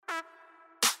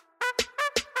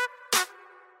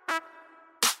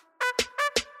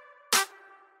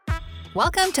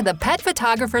Welcome to the Pet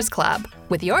Photographers Club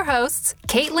with your hosts,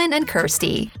 Caitlin and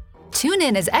Kirsty. Tune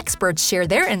in as experts share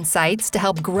their insights to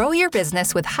help grow your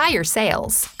business with higher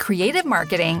sales, creative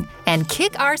marketing, and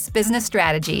kick-ass business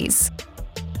strategies.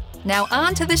 Now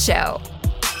on to the show.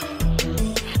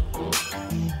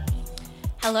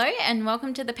 Hello and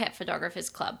welcome to the Pet Photographers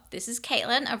Club. This is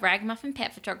Caitlin of Ragamuffin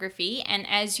Pet Photography, and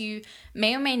as you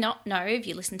may or may not know if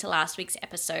you listened to last week's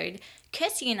episode,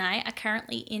 Kirsty and I are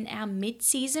currently in our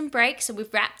mid-season break. So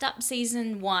we've wrapped up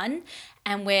season 1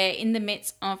 and we're in the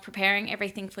midst of preparing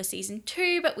everything for season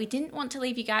 2, but we didn't want to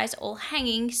leave you guys all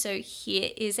hanging, so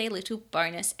here is a little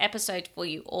bonus episode for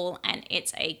you all, and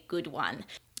it's a good one.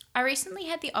 I recently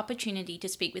had the opportunity to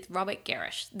speak with Robert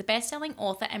Gerrish, the best-selling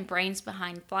author and brains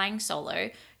behind Flying Solo,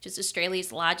 which is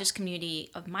Australia's largest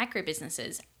community of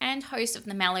micro-businesses, and host of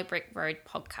the Mellow Brick Road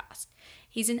podcast.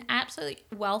 He's an absolute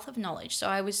wealth of knowledge, so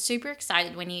I was super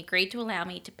excited when he agreed to allow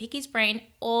me to pick his brain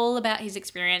all about his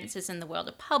experiences in the world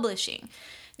of publishing.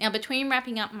 Now, between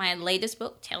wrapping up my latest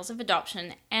book, Tales of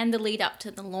Adoption, and the lead up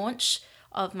to the launch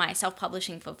of my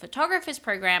Self-Publishing for Photographers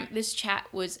program, this chat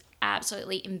was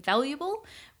absolutely invaluable.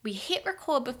 We hit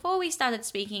record before we started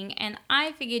speaking, and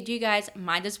I figured you guys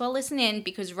might as well listen in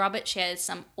because Robert shares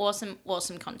some awesome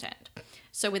content.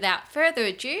 So without further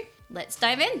ado, let's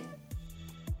dive in.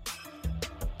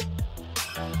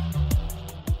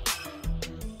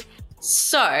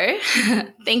 So,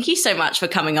 thank you so much for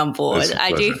coming on board.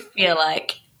 I do feel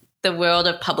like the world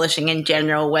of publishing in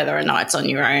general, whether or not it's on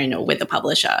your own or with a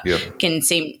publisher, can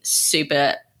seem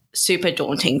super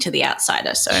daunting to the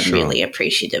outsider. So I'm really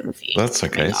appreciative of you. That's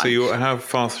okay. So how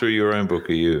far through your own book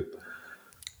are you?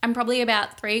 I'm probably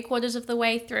about 3/4 of the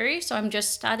way through. So I'm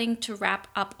just starting to wrap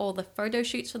up all the photo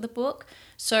shoots for the book.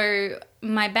 So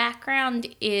my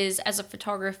background is as a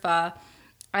photographer.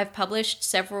 I've self-published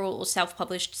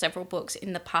several books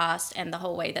in the past, and the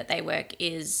whole way that they work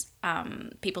is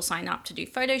people sign up to do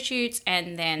photo shoots,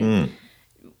 and then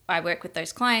I work with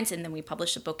those clients, and then we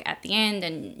publish the book at the end,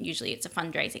 and usually it's a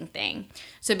fundraising thing.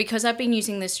 So because I've been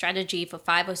using this strategy for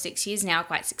 5 or 6 years now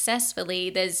quite successfully,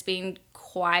 there's been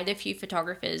quite a few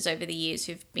photographers over the years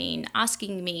who've been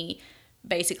asking me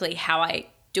basically how I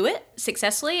do it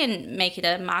successfully and make it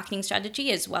a marketing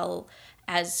strategy as well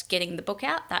as getting the book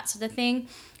out, that sort of thing.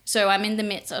 So I'm in the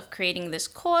midst of creating this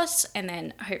course, and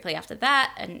then hopefully after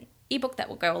that, an ebook that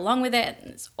will go along with it.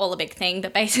 It's all a big thing,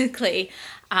 but basically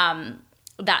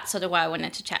that's sort of why I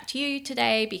wanted to chat to you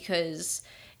today, because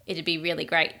it'd be really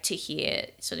great to hear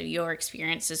sort of your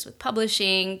experiences with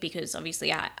publishing, because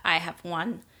obviously I have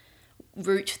one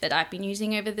route that I've been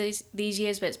using over these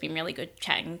years, but it's been really good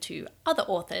chatting to other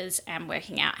authors and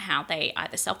working out how they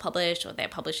either self-publish or they're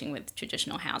publishing with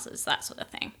traditional houses, that sort of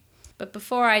thing. But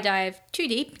before I dive too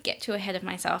deep, get too ahead of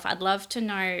myself, I'd love to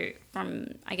know from,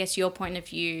 I guess, your point of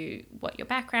view, what your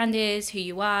background is, who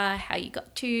you are, how you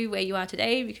got to where you are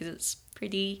today, because it's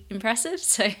pretty impressive.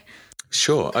 So,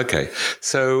 sure. Okay.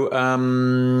 So,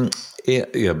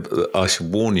 I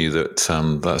should warn you that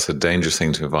that's a dangerous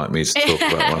thing to invite me to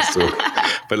talk about my story.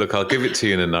 But look, I'll give it to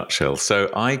you in a nutshell. So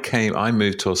I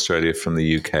moved to Australia from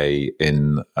the UK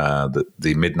in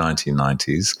the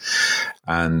mid-1990s.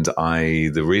 And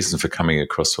the reason for coming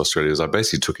across to Australia was I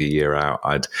basically took a year out.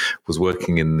 I was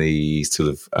working in the sort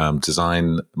of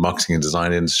marketing and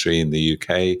design industry in the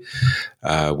UK.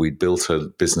 We built a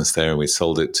business there and we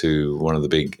sold it to one of the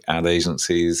big ad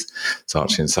agencies,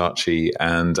 Saatchi & Saatchi.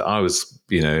 And I was,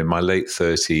 in my late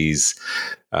 30s,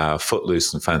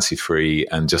 footloose and fancy free,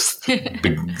 and just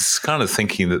kind of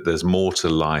thinking that there's more to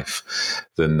life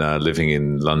than living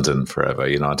in London forever.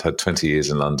 I'd had 20 years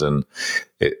in London.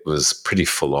 It was pretty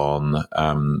full on,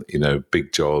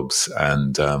 big jobs,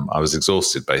 and I was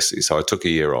exhausted basically. So I took a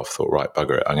year off, thought, right,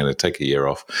 bugger it, I'm going to take a year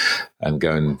off and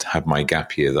go and have my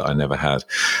gap year that I never had.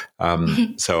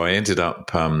 So I ended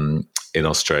up in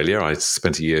Australia. I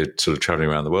spent a year sort of traveling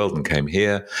around the world and came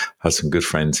here, had some good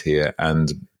friends here,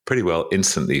 and pretty well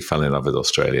instantly fell in love with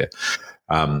Australia.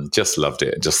 Just loved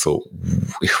it. Just thought,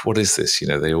 what is this?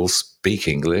 They all speak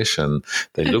English and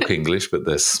they look English, but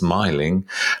they're smiling,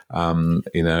 and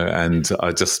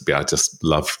I just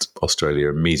loved Australia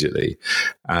immediately.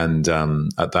 And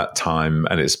at that time,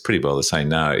 and it's pretty well the same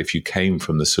now, if you came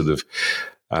from the sort of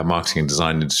marketing and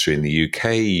design industry in the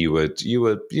UK, you were,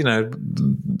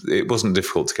 it wasn't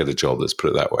difficult to get a job, let's put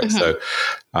it that way. Mm-hmm. So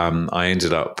I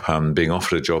ended up being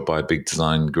offered a job by a big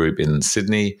design group in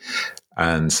Sydney.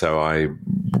 And so I,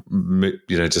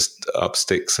 just up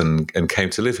sticks and came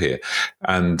to live here,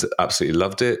 and absolutely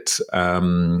loved it.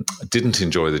 Didn't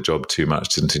enjoy the job too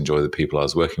much, didn't enjoy the people I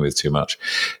was working with too much.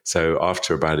 So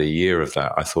after about a year of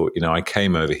that, I thought, I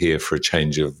came over here for a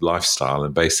change of lifestyle,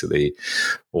 and basically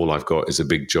all I've got is a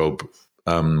big job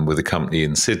with a company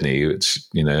in Sydney, which,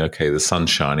 the sun's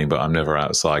shining, but I'm never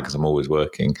outside because I'm always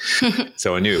working.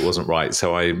 So I knew it wasn't right.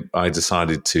 So I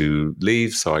decided to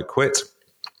leave. So I quit.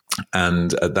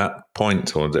 And at that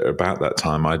point, or about that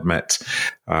time, I'd met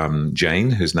Jane,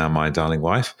 who's now my darling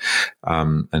wife,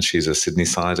 and she's a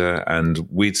Sydney-sider. And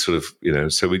we'd sort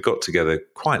of, so we got together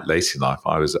quite late in life.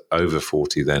 I was over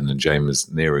 40 then, and Jane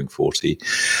was nearing 40.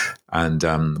 And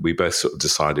we both sort of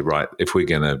decided, right, if we're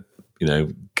going to,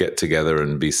 get together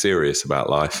and be serious about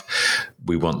life,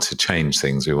 we want to change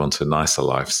things. We want a nicer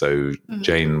life. So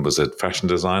Jane was a fashion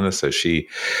designer, so she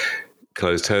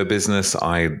closed her business.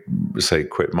 I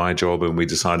quit my job, and we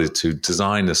decided to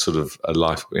design a sort of a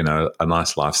life, a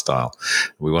nice lifestyle.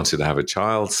 We wanted to have a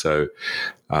child, so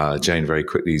Jane very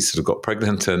quickly sort of got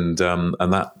pregnant, and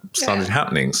that started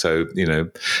happening. So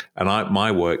and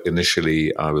my work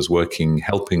initially, I was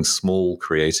helping small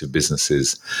creative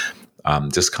businesses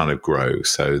just kind of grow.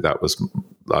 So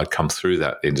I'd come through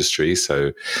that industry,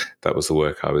 so that was the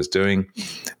work I was doing.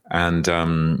 And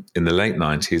in the late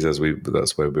 90s,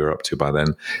 that's where we were up to by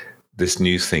then, this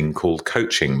new thing called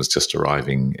coaching was just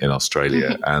arriving in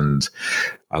Australia. And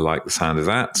I liked the sound of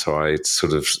that. So I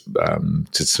sort of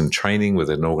did some training with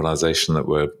an organization that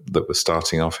were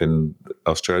starting off in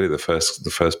Australia, the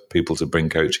first people to bring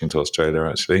coaching to Australia,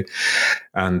 actually.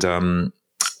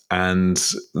 And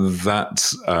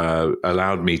that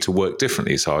allowed me to work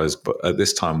differently. So I was at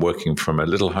this time working from a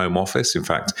little home office. In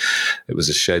fact, it was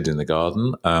a shed in the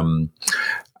garden,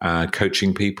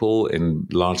 coaching people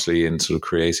largely in sort of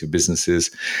creative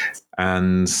businesses.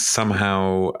 And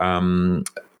somehow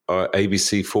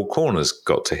ABC Four Corners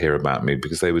got to hear about me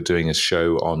because they were doing a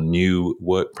show on new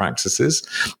work practices,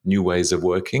 new ways of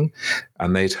working.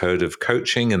 And they'd heard of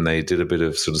coaching, and they did a bit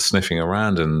of sort of sniffing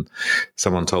around, and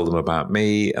someone told them about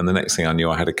me. And the next thing I knew,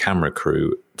 I had a camera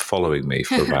crew following me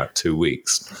for about 2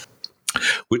 weeks,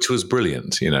 which was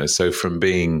brilliant. So from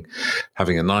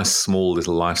having a nice, small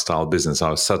little lifestyle business, I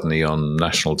was suddenly on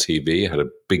national TV, had a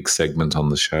big segment on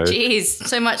the show. Jeez,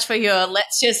 so much for your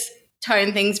let's just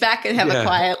tone things back and have a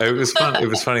quiet. It was fun. It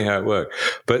was funny how it worked.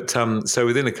 But so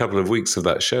within a couple of weeks of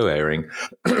that show airing,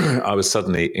 I was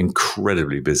suddenly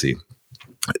incredibly busy,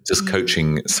 just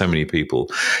coaching so many people,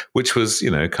 which was,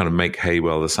 kind of make hay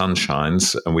while the sun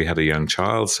shines. And we had a young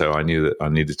child, so I knew that I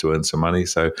needed to earn some money.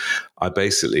 So I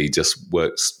basically just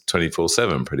worked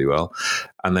 24/7 pretty well.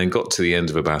 And then got to the end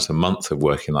of about a month of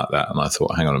working like that. And I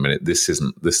thought, hang on a minute, this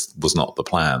was not the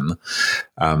plan.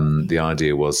 The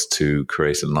idea was to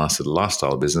create a nice little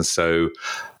lifestyle business. So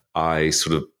I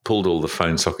sort of pulled all the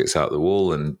phone sockets out the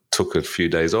wall and took a few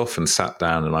days off and sat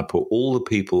down, and I put all the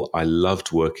people I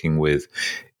loved working with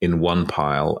in one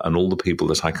pile and all the people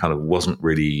that I kind of wasn't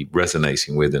really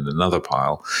resonating with in another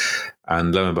pile.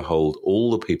 And lo and behold, all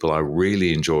the people I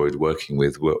really enjoyed working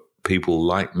with were people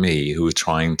like me who were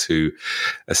trying to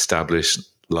establish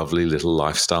lovely little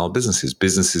lifestyle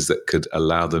businesses that could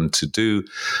allow them to do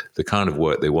the kind of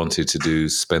work they wanted to do,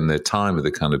 spend their time with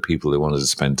the kind of people they wanted to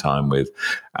spend time with,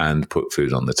 and put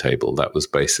food on the table.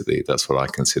 That's what I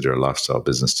consider a lifestyle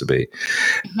business to be.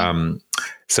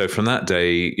 So from that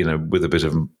day, with a bit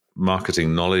of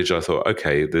marketing knowledge, I thought,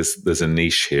 okay, there's a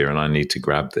niche here and I need to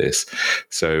grab this.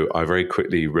 So I very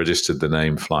quickly registered the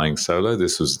name Flying Solo.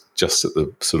 This was just at the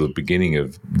sort of beginning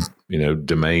of,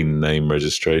 domain name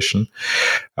registration.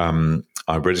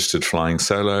 I registered Flying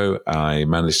Solo. I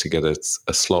managed to get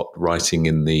a slot writing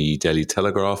in the Daily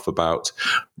Telegraph about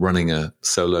running a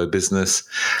solo business.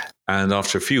 And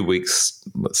after a few weeks,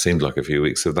 what seemed like a few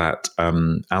weeks of that,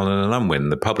 Allen & Unwin,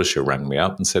 the publisher, rang me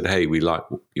up and said, hey, we like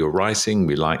your writing,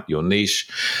 we like your niche.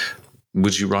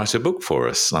 Would you write a book for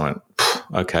us? And I went,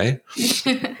 okay,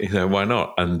 why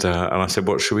not? And I said,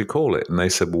 what should we call it? And they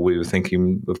said, well, we were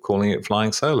thinking of calling it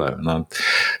Flying Solo. And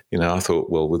I thought,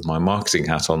 well, with my marketing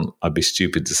hat on, I'd be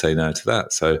stupid to say no to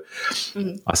that. So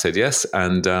I said yes.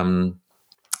 And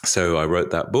so I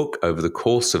wrote that book over the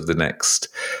course of the next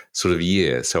sort of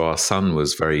year. So our son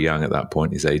was very young at that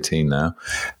point. He's 18 now.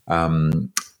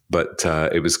 But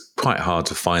it was quite hard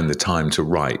to find the time to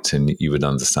write, and you would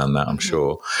understand that, I'm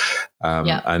sure.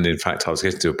 And in fact, I was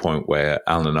getting to a point where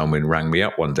Allen & Unwin rang me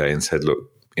up one day and said, look,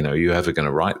 are you ever going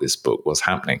to write this book? What's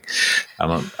happening?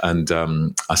 And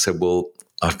I said, well,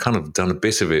 I've kind of done a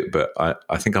bit of it, but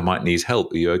I think I might need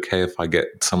help. Are you okay if I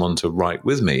get someone to write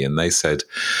with me? And they said,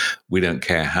 we don't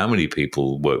care how many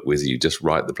people work with you, just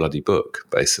write the bloody book,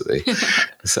 basically.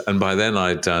 And by then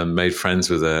I'd made friends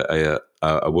with a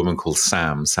woman called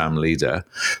Sam Leader,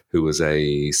 who was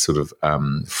a sort of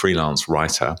freelance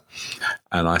writer.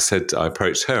 And I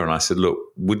approached her and I said, look,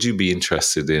 would you be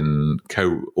interested in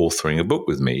co-authoring a book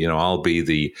with me? You know, I'll be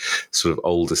the sort of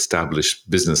old established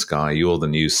business guy. You're the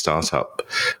new startup.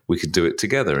 We could do it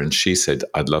together. And she said,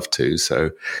 I'd love to.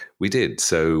 So we did.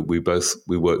 So we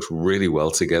worked really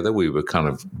well together. We were kind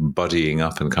of buddying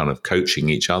up and kind of coaching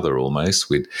each other almost.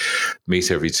 We'd meet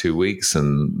every 2 weeks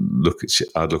and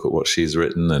I'd look at what she's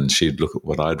written and she'd look at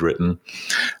what I'd written.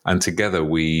 And together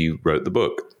we wrote the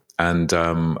book. And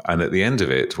at the end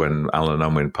of it, when Allen &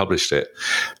 Unwin published it,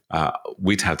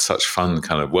 we'd had such fun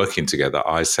kind of working together.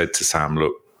 I said to Sam,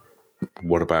 look,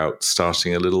 what about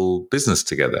starting a little business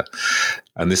together?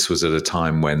 And this was at a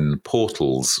time when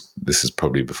portals, this is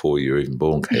probably before you were even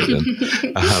born,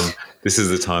 Caitlin. This is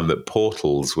the time that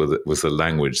portals was the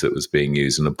language that was being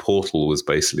used. And a portal was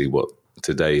basically what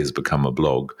today has become a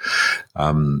blog.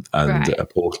 Right. A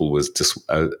portal was just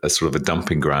a sort of a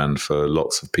dumping ground for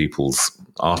lots of people's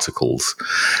articles.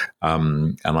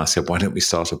 And I said, why don't we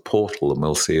start a portal and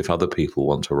we'll see if other people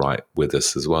want to write with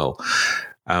us as well.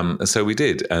 And so we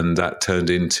did, and that turned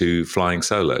into Flying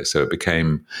Solo. So it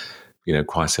became, you know,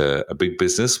 quite a big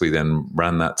business. We then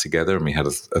ran that together, and we had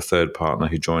a third partner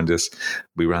who joined us.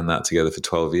 We ran that together for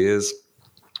 12 years.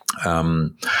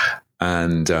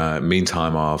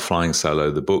 Meantime, our Flying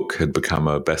Solo, the book, had become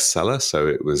a bestseller. So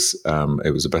it was a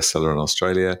bestseller in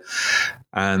Australia.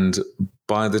 And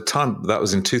by the time, that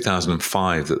was in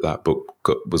 2005 that book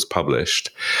was published.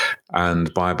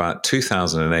 And by about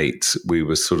 2008, we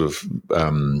were sort of,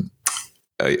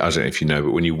 I don't know if you know,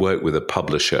 but when you work with a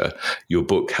publisher, your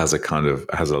book has a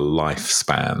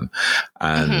lifespan,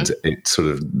 and it sort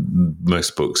of,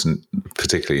 most books,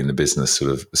 particularly in the business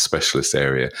sort of specialist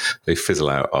area, they fizzle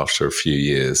out after a few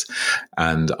years.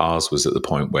 And ours was at the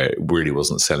point where it really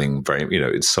wasn't selling very, you know,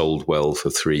 it sold well for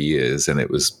 3 years and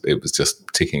it was just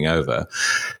ticking over.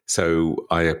 So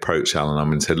I approached Allen &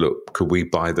 Unwin and said, look, could we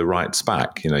buy the rights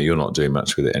back? You know, you're not doing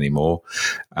much with it anymore.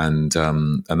 And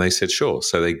they said, sure.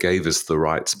 So they gave us the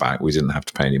rights back. We didn't have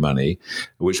to pay any money,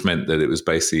 which meant that it was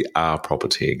basically our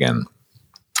property again.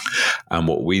 And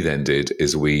what we then did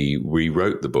is we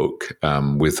rewrote the book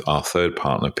with our third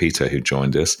partner, Peter, who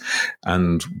joined us.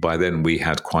 And by then we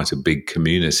had quite a big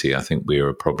community. I think we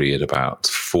were probably at about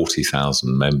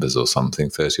 40,000 members or something,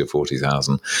 30 or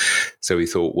 40,000. So we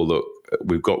thought, well, look,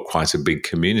 we've got quite a big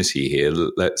community here.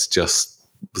 Let's just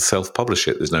self-publish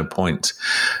it. There's no point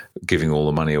giving all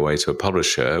the money away to a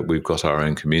publisher. We've got our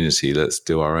own community. Let's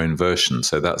do our own version.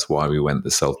 So that's why we went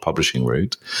the self-publishing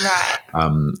route. Right.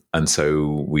 And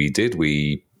so we did.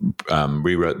 We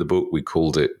rewrote the book. We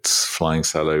called it Flying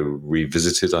Solo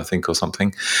Revisited, I think, or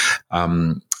something.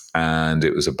 And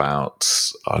it was about,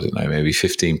 I don't know, maybe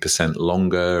 15%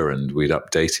 longer, and we'd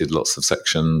updated lots of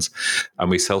sections, and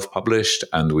we self-published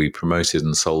and we promoted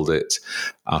and sold it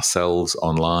ourselves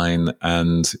online,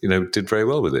 and, you know, did very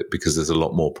well with it because there's a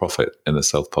lot more profit in a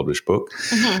self-published book.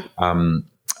 Mm-hmm.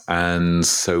 And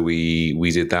so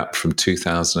we did that from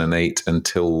 2008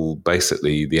 until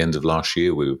basically the end of last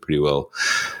year. We were pretty well.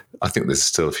 I think there's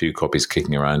still a few copies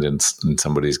kicking around in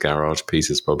somebody's garage,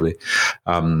 pieces probably.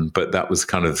 But that was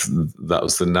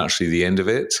naturally the end of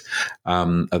it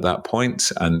at that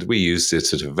point. And we used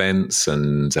it at events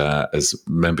and as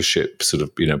membership sort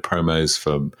of, you know, promos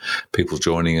for people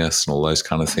joining us and all those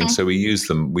kind of things. So we used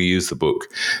the book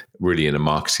really in a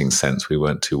marketing sense. We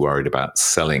weren't too worried about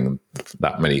selling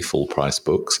that many full price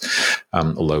books,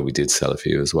 although we did sell a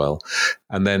few as well.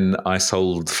 And then I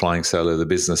sold Flying Solo, the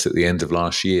business, at the end of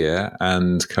last year,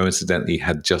 and coincidentally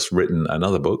had just written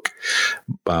another book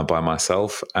by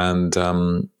myself and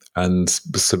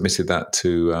submitted that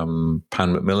to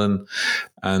Pan Macmillan,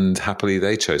 and happily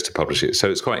they chose to publish it. So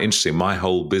it's quite interesting. My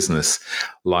whole business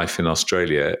life in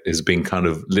Australia has been kind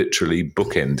of literally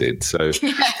bookended. So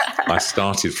I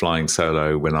started Flying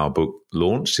Solo when our book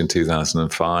launched in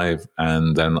 2005,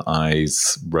 and then I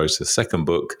wrote a second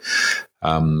book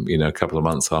a couple of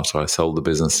months after I sold the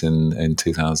business in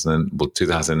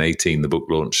 2018. The book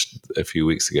launched a few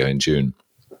weeks ago in June.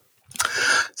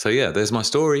 So yeah, there's my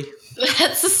story.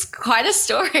 That's quite a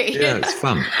story. Yeah, it's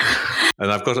fun.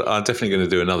 And I'm definitely going to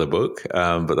do another book,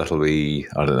 but that'll be,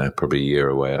 I don't know, probably a year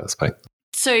away, I expect.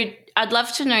 So I'd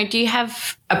love to know, do you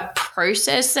have a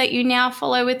process that you now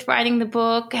follow with writing the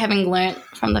book, having learnt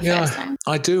from the first time?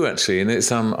 I do actually. And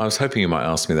it's I was hoping you might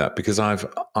ask me that, because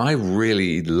I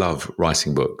really love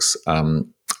writing books.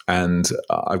 And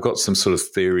I've got some sort of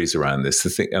theories around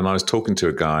this. And I was talking to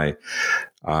a guy,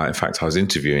 in fact, I was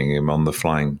interviewing him on the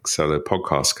Flying Solo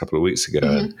podcast a couple of weeks ago.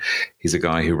 And he's a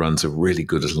guy who runs a really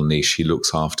good little niche. He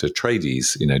looks after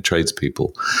tradies,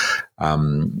 tradespeople.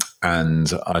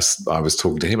 And I was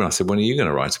talking to him and I said, when are you going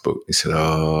to write a book? He said,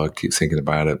 I keep thinking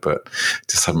about it, but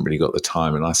just haven't really got the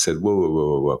time. And I said,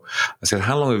 whoa. I said,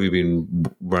 how long have you been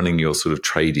running your sort of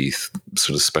tradie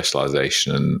sort of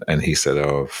specialization? And he said,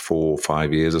 4 or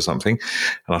 5 years or something.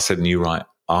 And I said, and you write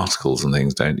articles and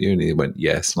things, don't you? And he went,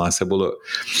 yes. And I said, well, look,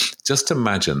 just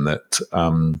imagine that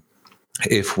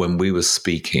if when we were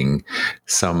speaking,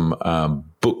 some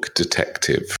book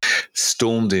detective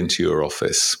stormed into your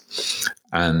office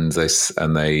and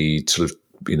they sort of,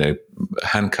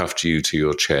 handcuffed you to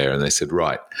your chair and they said,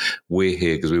 right, we're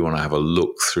here because we want to have a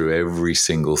look through every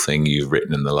single thing you've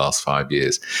written in the last 5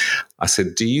 years. I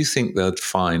said, do you think they'd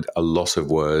find a lot of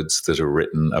words that are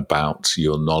written about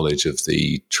your knowledge of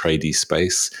the tradie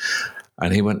space?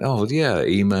 And he went, oh, yeah,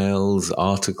 emails,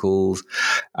 articles.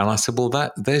 And I said,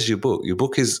 well, there's your book. Your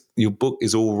book is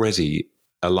already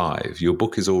alive. Your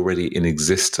book is already in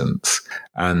existence.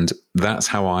 And that's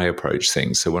how I approach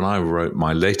things. So when I wrote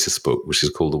my latest book, which is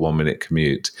called The 1 Minute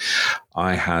Commute,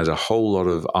 I had a whole lot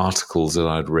of articles that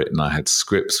I'd written. I had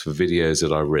scripts for videos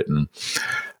that I'd written.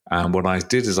 And what I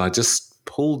did is I just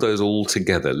pulled those all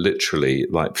together, literally,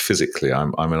 like physically.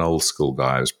 I'm an old school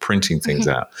guy. I was printing things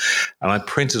out, and I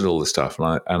printed all the stuff.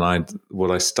 And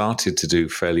what I started to do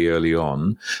fairly early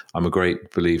on. I'm a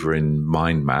great believer in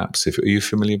mind maps. Are you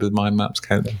familiar with mind maps,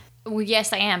 Caitlin? Well,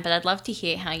 yes, I am, but I'd love to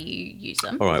hear how you use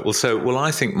them. All right. Well,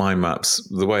 I think mind maps,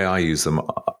 the way I use them,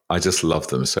 I just love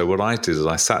them. So what I did is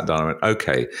I sat down and went,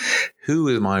 okay,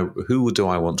 who do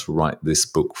I want to write this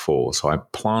book for? So I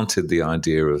planted the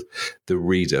idea of the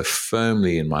reader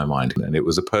firmly in my mind. And it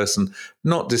was a person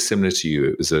not dissimilar to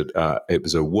you. It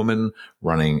was a woman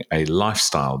running a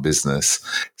lifestyle business.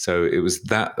 So it was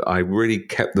that I really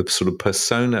kept the sort of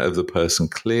persona of the person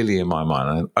clearly in my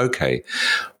mind. And okay,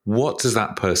 what does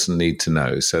that person need to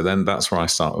know? So then that's where I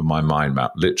start with my mind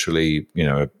map, literally,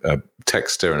 a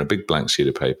texter and a big blank sheet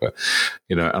of paper,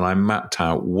 and I mapped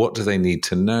out what do they need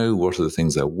to know? What are the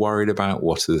things they're worried about?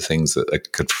 What are the things that are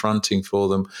confronting for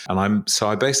them? And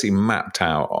I basically mapped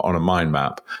out on a mind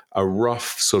map a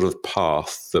rough sort of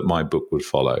path that my book would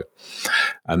follow.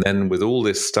 And then with all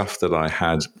this stuff that I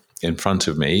had in front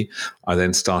of me, I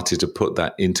then started to put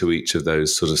that into each of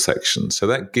those sort of sections. So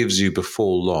that gives you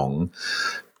before long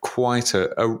quite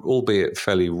a albeit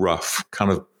fairly rough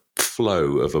kind of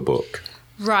flow of a book.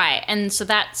 Right. And so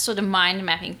that sort of mind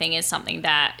mapping thing is something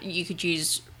that you could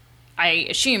use, I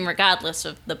assume, regardless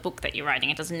of the book that you're writing.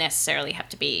 It doesn't necessarily have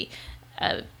to be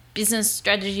a business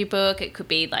strategy book. It could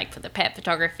be like for the pet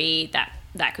photography,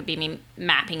 that could be me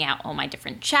mapping out all my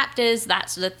different chapters,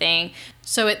 that sort of thing.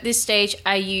 So at this stage,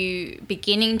 are you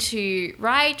beginning to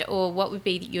write, or what would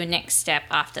be your next step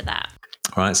after that?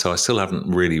 All right, so I still haven't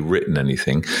really written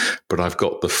anything, but I've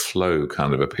got the flow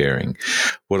kind of appearing.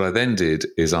 What I then did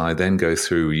is I then go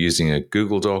through using a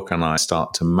Google Doc and I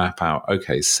start to map out,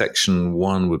 okay, section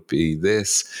 1 would be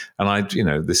this. And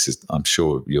this is, I'm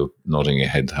sure you're nodding your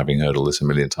head having heard all this a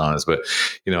million times, but,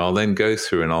 I'll then go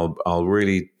through and I'll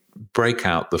really break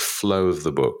out the flow of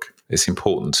the book. It's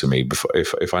important to me.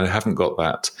 If I haven't got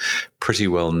that pretty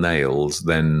well nailed,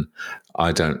 then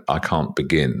I can't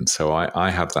begin. So I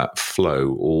have that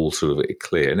flow all sort of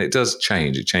clear, and it does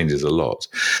change. It changes a lot,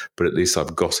 but at least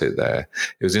I've got it there.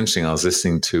 It was interesting. I was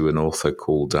listening to an author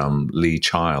called Lee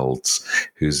Childs,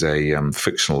 who's a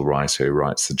fictional writer who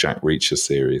writes the Jack Reacher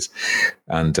series,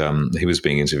 and he was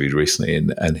being interviewed recently,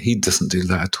 and he doesn't do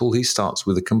that at all. He starts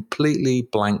with a completely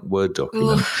blank Word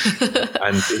document,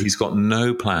 and he's got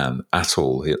no plan at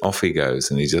all. Off he goes,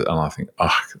 and I think,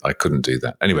 I couldn't do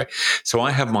that. Anyway, so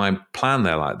I have my plan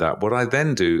there like that. What I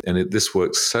then do, and this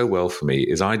works so well for me,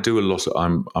 is I do a lot of,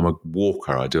 I'm a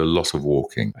walker. I do a lot of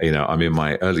walking. I'm in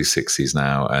my early 60s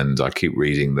now, and I keep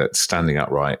reading that standing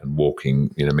upright and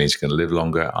walking, means you're going to live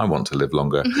longer. I want to live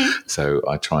longer. So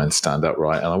I try and stand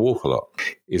upright, and I walk a lot.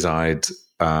 I'd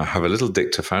have a little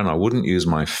dictaphone. I wouldn't use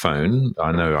my phone.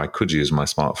 I know I could use my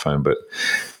smartphone, but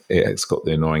it's got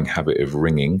the annoying habit of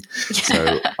ringing.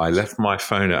 So I left my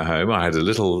phone at home. I had a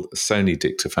little Sony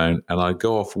dictaphone, and I'd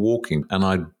go off walking and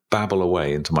I'd babble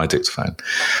away into my dictaphone.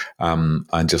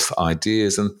 And just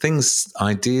ideas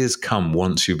come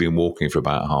once you've been walking for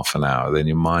about half an hour. Then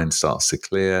your mind starts to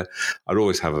clear. I'd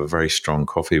always have a very strong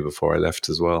coffee before I left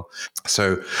as well.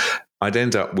 So I'd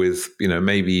end up with,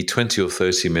 maybe 20 or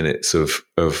 30 minutes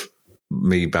of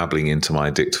me babbling into my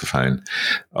dictaphone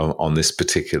on this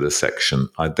particular section.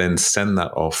 I'd then send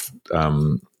that off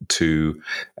to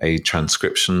a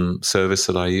transcription service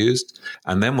that I used.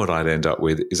 And then what I'd end up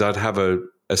with is I'd have a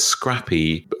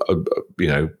scrappy,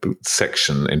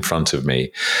 section in front of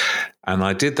me. And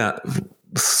I did that,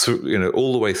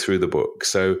 all the way through the book.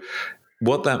 So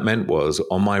what that meant was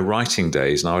on my writing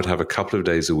days, and I would have a couple of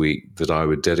days a week that I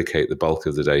would dedicate the bulk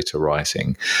of the day to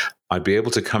writing, I'd be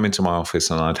able to come into my office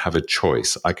and I'd have a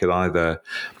choice. I could either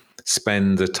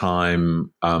spend the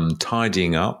time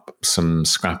tidying up some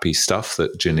scrappy stuff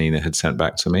that Janina had sent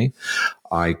back to me.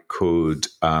 I could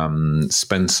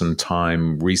spend some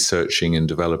time researching and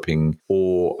developing,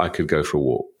 or I could go for a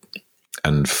walk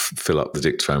and fill up the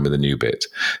dictaphone with a new bit.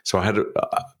 So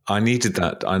I needed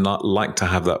that. I like to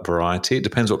have that variety. It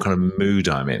depends what kind of mood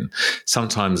I'm in.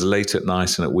 Sometimes late at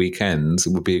night and at weekends,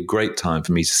 it would be a great time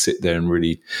for me to sit there and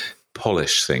really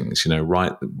polish things,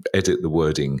 edit the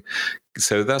wording.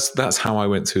 So that's how I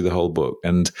went through the whole book.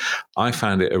 And I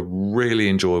found it a really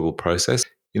enjoyable process.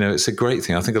 It's a great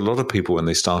thing. I think a lot of people, when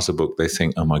they start a book, they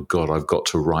think, oh my God, I've got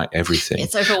to write everything.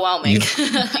 It's overwhelming.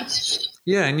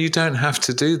 Yeah, and you don't have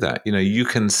to do that. You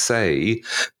can say,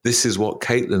 this is what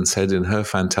Caitlin said in her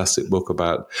fantastic book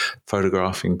about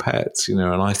photographing pets, and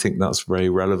I think that's very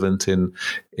relevant in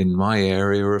my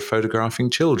area of photographing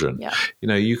children. Yeah.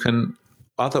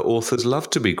 Other authors love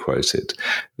to be quoted.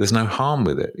 There's no harm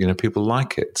with it. People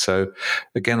like it. So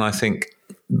again, I think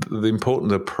the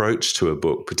important approach to a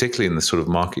book, particularly in the sort of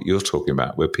market you're talking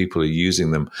about, where people are using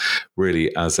them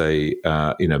really as a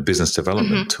business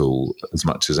development tool as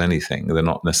much as anything. They're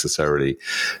not necessarily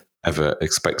ever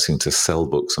expecting to sell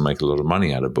books and make a lot of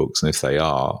money out of books. And if they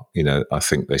are, I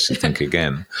think they should think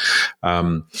again.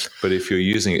 But if you're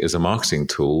using it as a marketing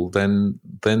tool, then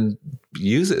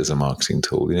use it as a marketing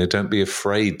tool. Don't be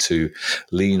afraid to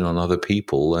lean on other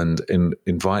people and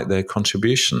invite their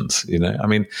contributions.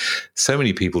 So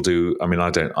many people do. I'm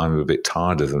a bit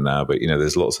tired of them now, but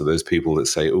there's lots of those people that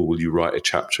say, oh, will you write a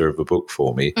chapter of a book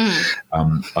for me?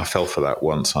 I fell for that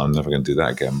once. I'm never going to do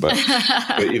that again. But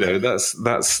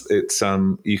it's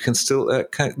you can still,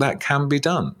 that can be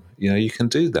done. You can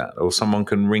do that. Or someone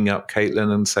can ring up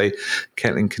Caitlin and say,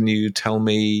 Caitlin, can you tell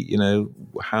me,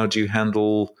 how do you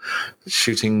handle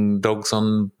shooting dogs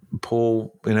on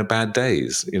poor, bad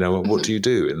days? What do you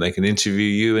do? And they can interview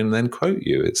you and then quote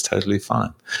you. It's totally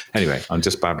fine. Anyway, I'm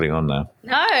just babbling on now.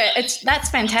 No, that's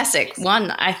fantastic. One,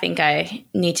 I think I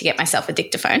need to get myself a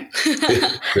dictaphone.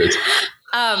 Good.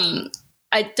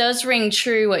 It does ring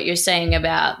true what you're saying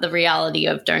about the reality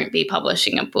of don't be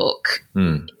publishing a book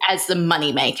as the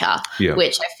moneymaker,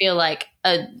 which I feel like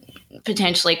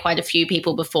potentially quite a few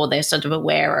people before they're sort of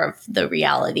aware of the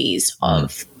realities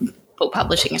of book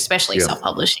publishing, especially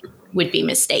self-publishing, would be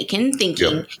mistaken,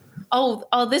 thinking,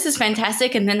 oh, this is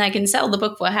fantastic, and then I can sell the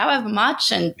book for however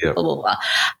much and blah, blah,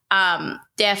 blah.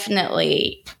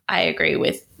 Definitely, I agree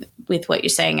with what you're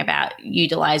saying about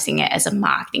utilizing it as a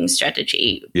marketing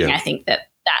strategy. Yeah. And I think that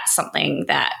that's something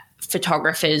that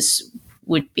photographers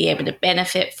would be able to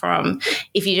benefit from.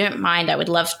 If you don't mind, I would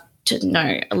love to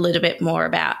know a little bit more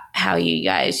about how you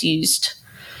guys used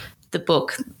the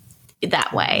book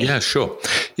that way. Yeah, sure.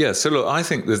 Yeah, so look, I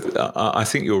think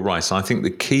you're right. I think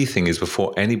the key thing is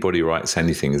before anybody writes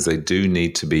anything is they do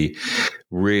need to be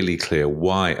really clear,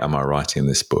 why am I writing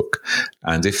this book?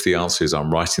 And if the answer is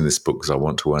I'm writing this book because I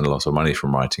want to earn a lot of money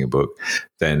from writing a book,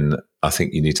 then I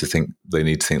think they need to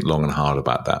think long and hard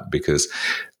about that, because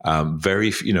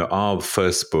our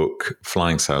first book,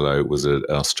 Flying Solo, was an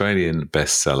Australian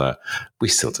bestseller. We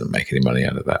still didn't make any money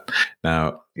out of that.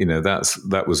 Now,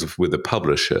 that was with a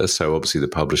publisher, so obviously the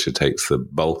publisher takes the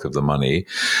bulk of the money.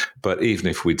 But even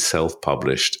if we'd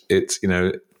self-published, it's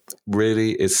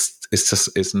really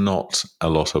it's not a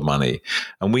lot of money,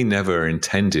 and we never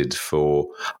intended for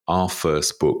our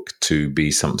first book to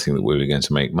be something that we were going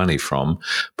to make money from.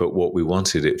 But what we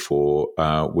wanted it for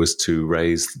was to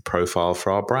raise the profile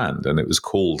for our brand, and it was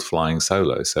called Flying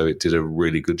Solo, so it did a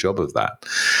really good job of that.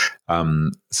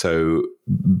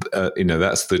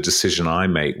 That's the decision I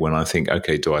make when I think,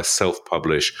 okay, do I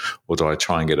self-publish or do I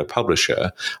try and get a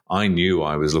publisher? I knew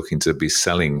I was looking to be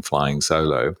selling Flying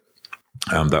Solo.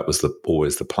 That was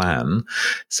always the plan.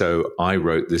 So I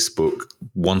wrote this book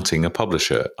wanting a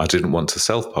publisher. I didn't want to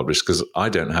self-publish because I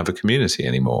don't have a community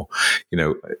anymore.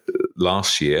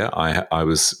 Last year I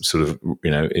was sort of,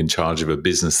 in charge of a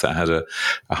business that had a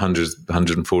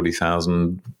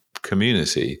 140,000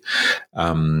 community.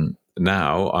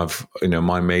 Now I've,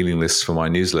 my mailing list for my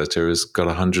newsletter has got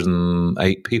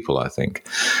 108 people, I think.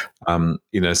 So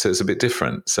it's a bit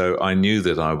different. So I knew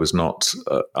that I was not,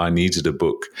 I needed a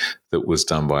book that was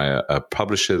done by a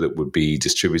publisher that would be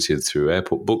distributed through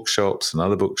airport bookshops and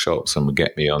other bookshops and would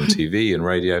get me on TV and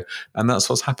radio. And that's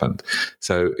what's happened.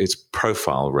 So it's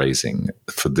profile raising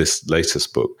for this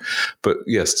latest book. But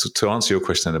yes, to answer your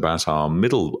question about our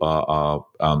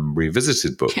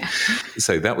revisited book,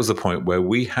 so that was the point where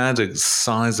we had a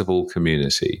sizable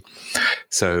community.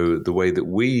 So the way that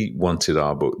we wanted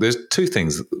our book, there's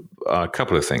a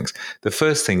couple of things. The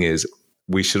first thing is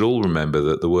we should all remember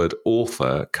that the word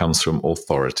author comes from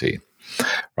authority,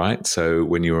 right? So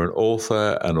when you're an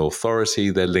author and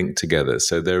authority, they're linked together.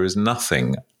 So there is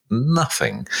nothing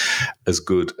as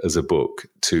good as a book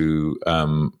to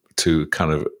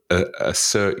kind of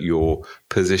assert your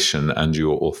position and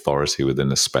your authority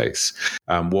within a space.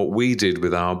 What we did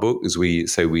with our book is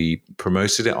we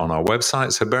promoted it on our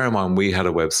website. So bear in mind, we had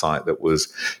a website that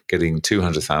was getting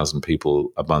 200,000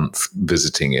 people a month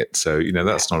visiting it. So,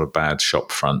 that's not a bad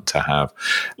shop front to have.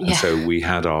 Yeah. And so we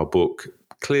had our book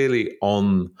clearly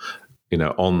on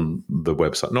the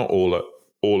website, not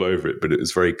all over it, but it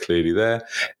was very clearly there.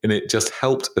 And it just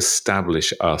helped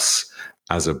establish us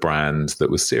as a brand that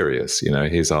was serious.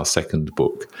 Here's our second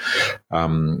book.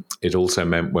 It also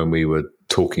meant when we were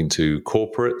talking to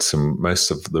corporates, and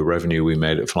most of the revenue we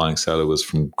made at Flying Solo was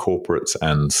from corporates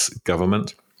and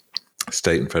government,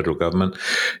 state and federal government,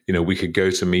 we could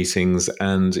go to meetings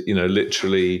and,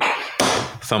 literally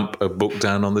thump a book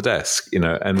down on the desk,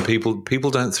 and people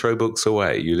don't throw books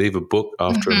away. You leave a book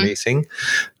after a meeting,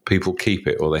 people keep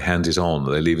it, or they hand it on,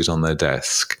 or they leave it on their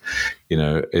desk.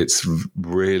 It's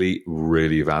really,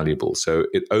 really valuable. So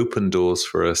it opened doors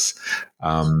for us.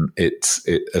 It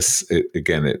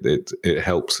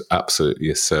helps absolutely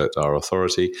assert our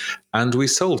authority, and we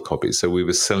sold copies. So we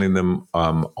were selling them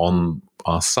on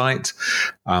our site.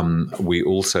 We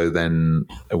also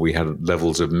we had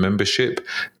levels of membership,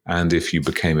 and if you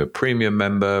became a premium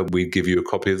member, we'd give you a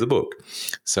copy of the book.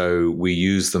 So we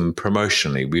use them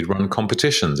promotionally. We'd run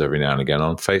competitions every now and again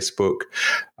on Facebook.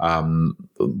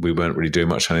 We weren't really doing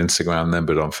much on Instagram then,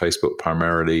 but on Facebook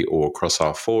primarily, or across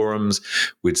our forums,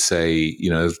 we'd say,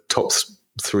 top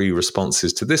 3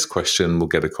 responses to this question will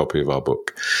get a copy of our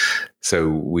book. So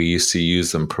we used to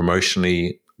use them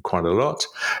promotionally quite a lot.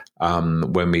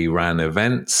 When we ran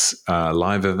events,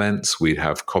 live events, we'd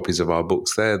have copies of our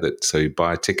books there. So you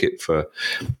buy a ticket for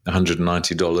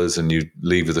 $190 and you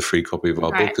leave with a free copy of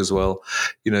our book as well.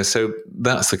 So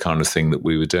that's the kind of thing that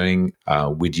we were doing.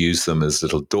 We'd use them as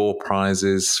little door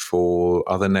prizes for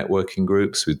other networking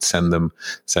groups. We'd send them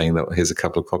saying that here's a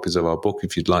couple of copies of our book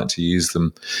if you'd like to use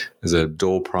them as a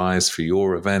door prize for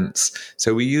your events.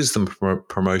 So we used them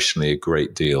promotionally a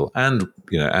great deal, and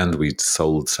we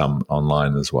sold some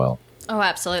online as well. Oh,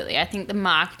 absolutely. I think the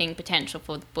marketing potential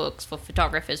for the books for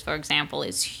photographers, for example,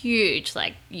 is huge.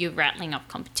 Like, you're rattling off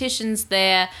competitions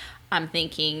there. I'm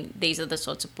thinking these are the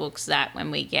sorts of books that when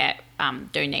we get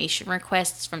donation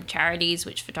requests from charities,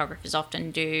 which photographers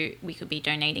often do, we could be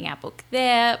donating our book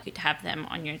there. We could have them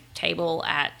on your table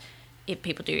if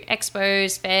people do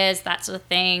expos, fairs, that sort of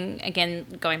thing. Again,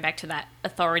 going back to that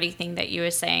authority thing that you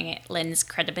were saying, it lends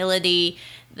credibility.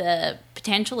 The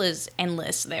potential is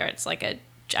endless there. It's like a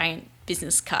giant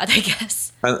business card, I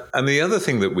guess. And the other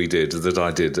thing that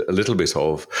I did a little bit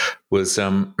of was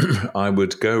I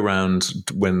would go around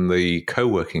when the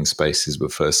co-working spaces were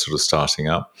first sort of starting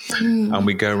up, and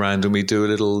we'd go around and we'd do a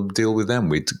little deal with them.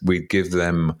 We'd give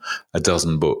them a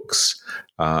dozen books,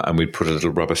 and we'd put a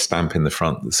little rubber stamp in the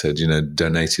front that said,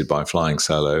 donated by Flying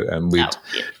Solo,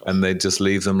 and they'd just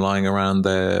leave them lying around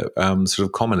their sort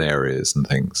of common areas and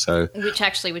things. So, which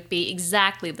actually would be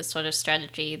exactly the sort of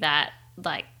strategy that,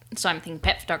 so I'm thinking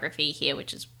pet photography here,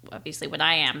 which is obviously what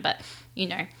I am, but,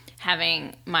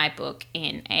 having my book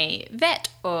in a vet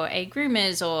or a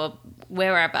groomer's or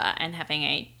wherever, and having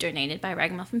a donated by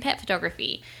Ragamuffin Pet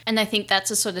Photography. And I think that's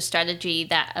a sort of strategy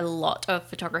that a lot of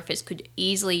photographers could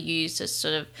easily use to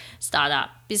sort of start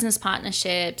up business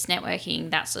partnerships,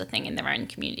 networking, that sort of thing in their own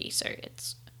community. So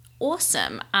it's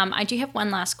awesome. I do have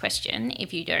one last question,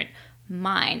 if you don't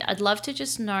mind. I'd love to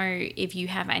just know if you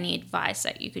have any advice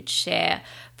that you could share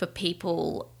for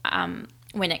people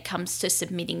when it comes to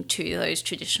submitting to those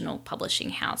traditional publishing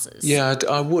houses. Yeah,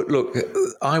 I would. Look,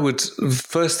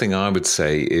 first thing I would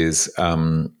say is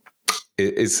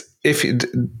if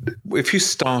you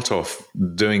start off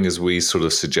doing as we sort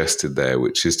of suggested there,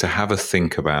 which is to have a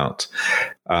think about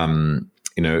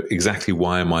exactly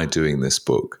why am I doing this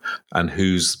book and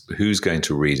who's going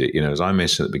to read it? As I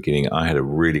mentioned at the beginning, I had a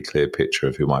really clear picture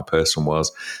of who my person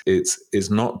was. It's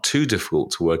not too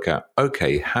difficult to work out,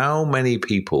 okay, how many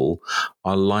people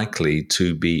are likely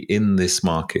to be in this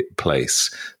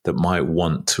marketplace that might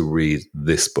want to read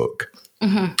this book?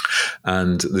 Mm-hmm.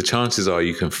 And the chances are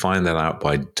you can find that out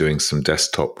by doing some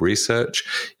desktop research.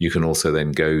 You can also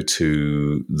then go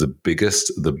to the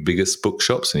biggest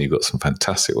bookshops, and you've got some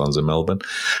fantastic ones in Melbourne,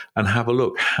 and have a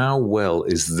look. How well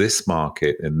is this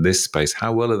market in this space?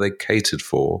 How well are they catered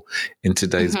for in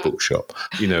today's bookshop?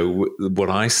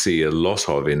 What I see a lot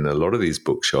of in a lot of these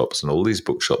bookshops, and all these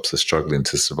bookshops are struggling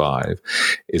to survive,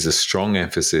 is a strong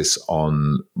emphasis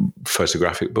on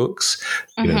photographic books,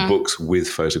 books with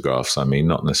photographs. I mean,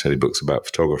 not necessarily books about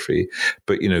photography,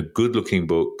 but, good-looking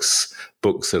books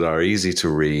that are easy to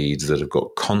read, that have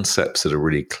got concepts that are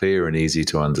really clear and easy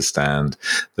to understand,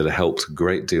 that are helped a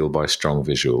great deal by strong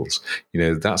visuals.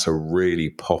 That's a really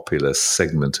popular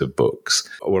segment of books.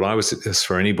 What I would suggest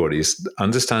for anybody is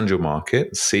understand your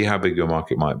market, see how big your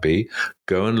market might be,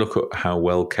 go and look at how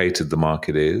well catered the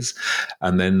market is,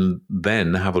 and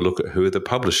then have a look at who are the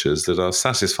publishers that are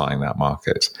satisfying that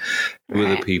market. Who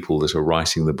are the people that are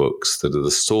writing the books, that are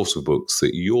the sort of books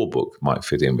that your book might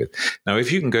fit in with. Now,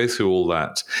 if you can go through all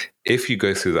that, if you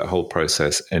go through that whole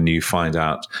process and you find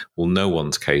out, well, no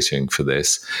one's catering for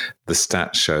this, the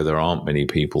stats show there aren't many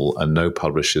people and no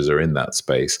publishers are in that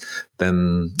space,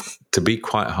 then to be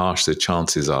quite harsh, the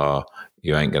chances are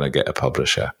you ain't going to get a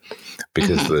publisher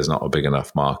because there's not a big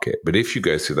enough market. But if you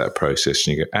go through that process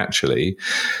and you go, actually,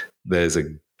 there's a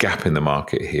gap in the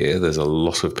market here, there's a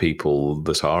lot of people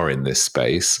that are in this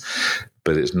space,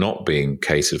 but it's not being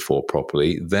catered for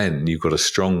properly, then you've got a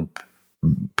strong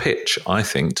pitch, I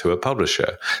think, to a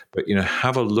publisher. But,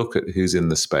 have a look at who's in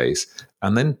the space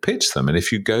and then pitch them. And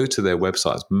if you go to their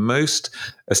websites, most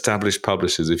established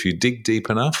publishers, if you dig deep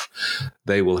enough,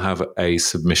 they will have a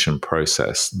submission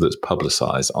process that's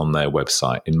publicized on their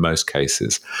website in most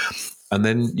cases. And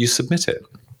then you submit it.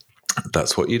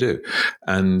 That's what you do.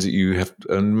 And in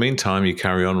the meantime, you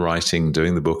carry on writing,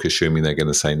 doing the book, assuming they're going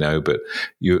to say no, but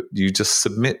you just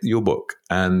submit your book.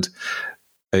 And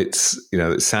it's,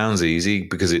 it sounds easy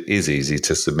because it is easy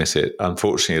to submit it.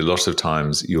 Unfortunately, a lot of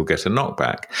times you'll get a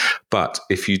knockback. But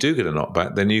if you do get a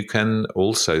knockback, then you can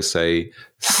also say,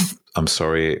 I'm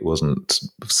sorry, it wasn't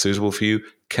suitable for you.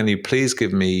 Can you please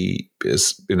give me,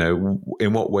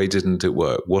 in what way didn't it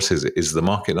work? What is it? Is the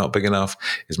market not big enough?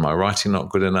 Is my writing not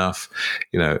good enough?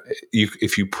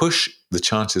 If you push, the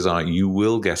chances are you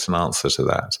will get an answer to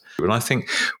that. And I think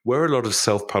where a lot of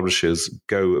self-publishers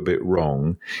go a bit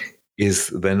wrong is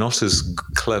they're not as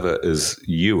clever as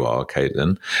you are,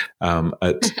 Caitlin,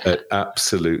 at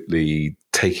absolutely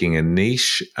taking a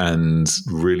niche and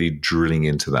really drilling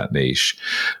into that niche.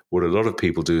 What a lot of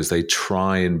people do is they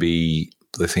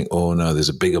think, oh no, there's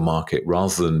a bigger market.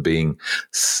 Rather than being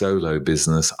solo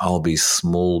business, I'll be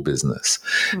small business.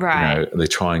 Right. They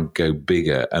try and go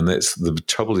bigger. And the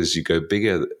trouble is you go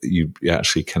bigger, you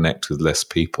actually connect with less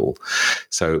people.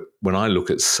 So when I look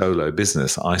at solo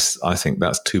business, I think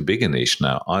that's too big a niche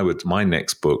now. My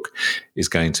next book is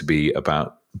going to be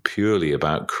purely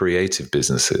about creative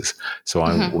businesses. So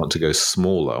I want to go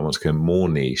smaller. I want to go more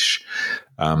niche.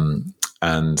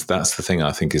 And that's the thing,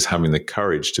 I think, is having the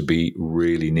courage to be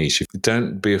really niche.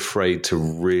 Don't be afraid to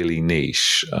really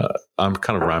niche. I'm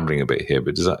kind of rambling a bit here,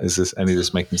 but is any of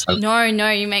this making sense? No,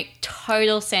 you make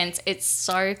total sense. It's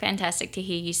so fantastic to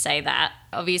hear you say that.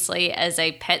 Obviously, as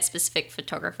a pet-specific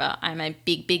photographer, I'm a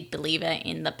big believer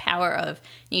in the power of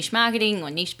niche marketing or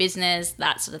niche business,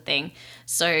 that sort of thing.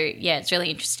 So, yeah, it's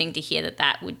really interesting to hear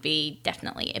that would be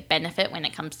definitely a benefit when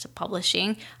it comes to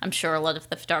publishing. I'm sure a lot of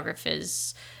the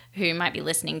photographers who might be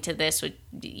listening to this would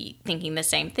be thinking the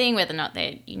same thing, whether or not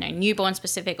they're, newborn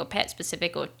specific or pet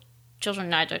specific or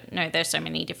children. I don't know. There's so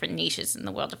many different niches in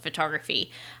the world of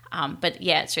photography. But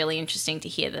yeah, it's really interesting to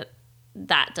hear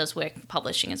that does work for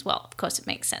publishing as well. Of course, it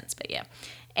makes sense, but yeah.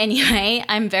 Anyway,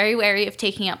 I'm very wary of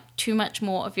taking up too much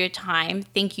more of your time.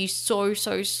 Thank you so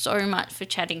much for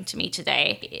chatting to me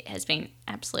today. It has been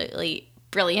absolutely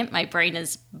brilliant. My brain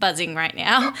is buzzing right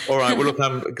now. All right. Well, look,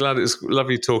 I'm glad it's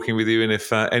lovely talking with you. And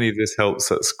if any of this helps,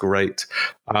 that's great.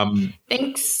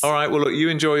 Thanks. All right. Well, look, you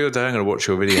enjoy your day. I'm going to watch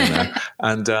your video now.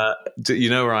 And you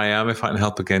know where I am. If I can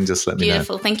help again, just let me know.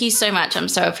 Beautiful. Thank you so much. I'm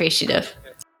so appreciative.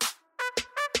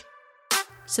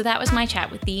 So that was my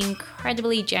chat with the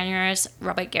incredibly generous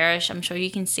Robert Gerrish. I'm sure you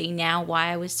can see now why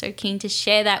I was so keen to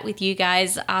share that with you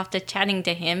guys after chatting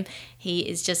to him. He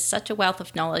is just such a wealth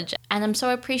of knowledge, and I'm so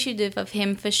appreciative of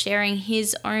him for sharing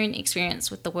his own experience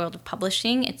with the world of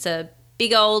publishing. It's a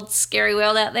big old scary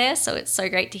world out there. So it's so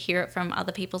great to hear it from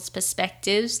other people's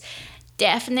perspectives.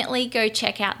 Definitely go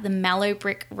check out the Mellow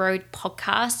Brick Road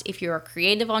podcast if you're a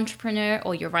creative entrepreneur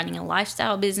or you're running a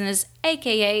lifestyle business,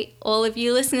 aka all of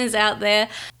you listeners out there.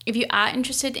 If you are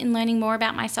interested in learning more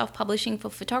about my self-publishing for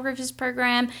photographers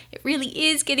program, it really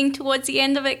is getting towards the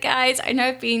end of it, guys. I know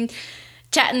I've been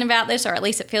chatting about this, or at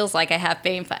least it feels like I have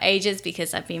been for ages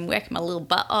because I've been working my little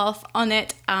butt off on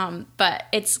it, but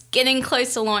it's getting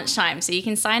close to launch time, so you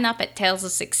can sign up at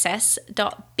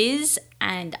talesofsuccess.biz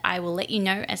and I will let you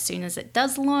know as soon as it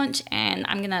does launch, and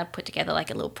I'm gonna put together like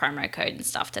a little promo code and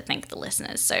stuff to thank the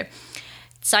listeners. So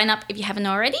sign up if you haven't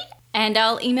already, and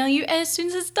I'll email you as soon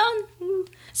as it's done.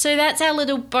 So that's our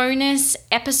little bonus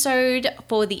episode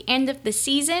for the end of the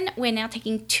season. We're now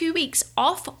taking 2 weeks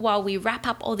off while we wrap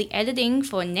up all the editing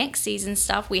for next season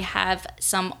stuff. We have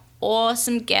some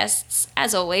awesome guests,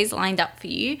 as always, lined up for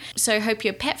you. So hope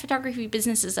your pet photography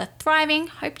businesses are thriving.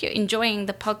 Hope you're enjoying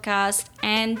the podcast,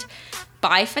 and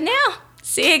bye for now.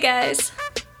 See you guys.